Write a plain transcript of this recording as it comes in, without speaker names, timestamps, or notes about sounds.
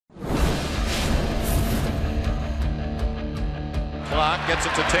gets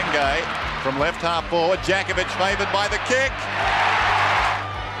it to Tingay from left half forward. Jakovich favoured by the kick.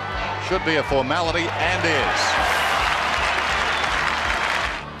 Should be a formality and is.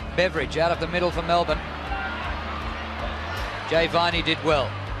 Beveridge out of the middle for Melbourne. Jay Viney did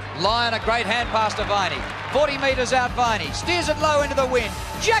well. Lyon, a great hand pass to Viney. 40 metres out, Viney. Steers it low into the wind.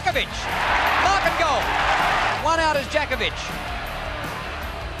 Jakovich! Mark and goal. One out is Jakovich.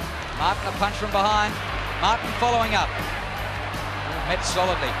 Martin a punch from behind. Martin following up. Met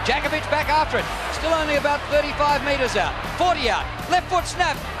solidly. Jakovich back after it. Still only about 35 metres out. 40 out. Left foot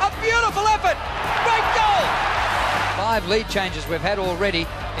snap. A beautiful effort. Great goal. 5 lead changes we've had already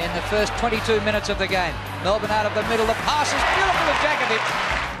in the first 22 minutes of the game. Melbourne out of the middle. The pass is beautiful to Jakovich.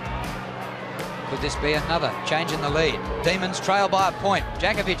 Could this be another change in the lead? Demons trail by a point.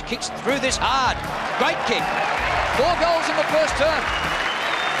 Jakovich kicks through this hard. Great kick. 4 goals in the first term.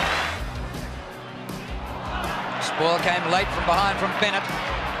 Spoil came late from behind from Bennett.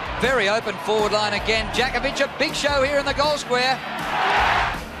 Very open forward line again. Jakovich, a big show here in the goal square.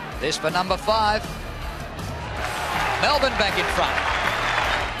 This for number 5. Melbourne back in front.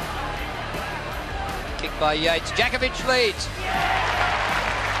 Kick by Yates. Jakovich leads.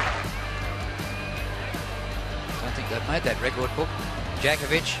 I think they've made that record book.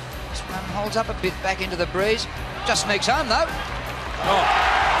 Jakovich holds up a bit back into the breeze. Just sneaks home though. Oh.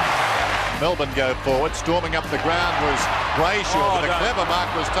 Melbourne go forward. Storming up the ground was Brayshaw, but a clever mark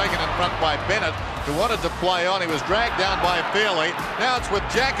was taken in front by Bennett, who wanted to play on. He was dragged down by Fairley. Now it's with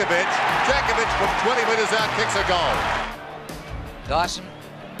Jakovich. Jakovich from 20 metres out kicks a goal. Dyson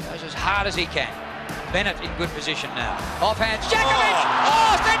goes as hard as he can. Bennett in good position now. Offhands. Jakovich!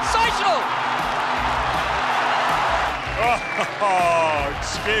 Oh, sensational! Oh,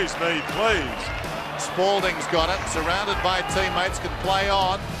 excuse me, please. Spalding's got it, surrounded by teammates, can play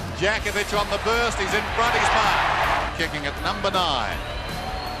on. Jakovich on the burst, he's in front, he's marked. Kicking at number 9.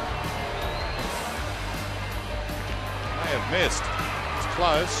 May have missed. It's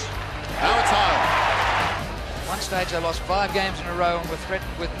close. Now it's home. One stage they lost 5 games in a row and were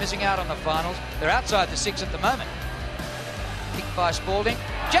threatened with missing out on the finals. They're outside the 6 at the moment. Kicked by Spalding.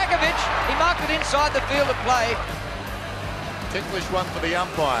 Jakovich, he marked it inside the field of play. Ticklish one for the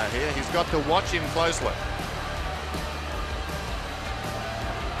umpire here. He's got to watch him closely.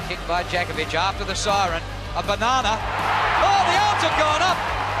 Kicked by Jakovich after the siren. A banana. Oh, the odds have gone up.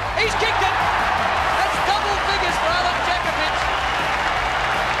 He's kicked it. That's double figures for Allen Jakovich.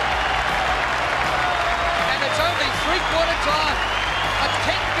 And it's only 3/4 time. A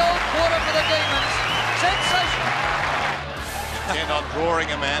 10-goal quarter for the Demons. Sensational. Intent on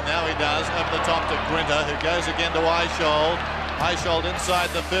drawing a man. Now he does. Over the top to Grinter, who goes again to Eishold. Eishold inside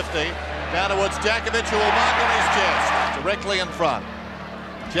the 50. Down towards Jakovich, who will mark on his chest. Directly in front.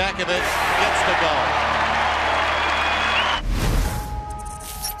 Jakovich gets the goal.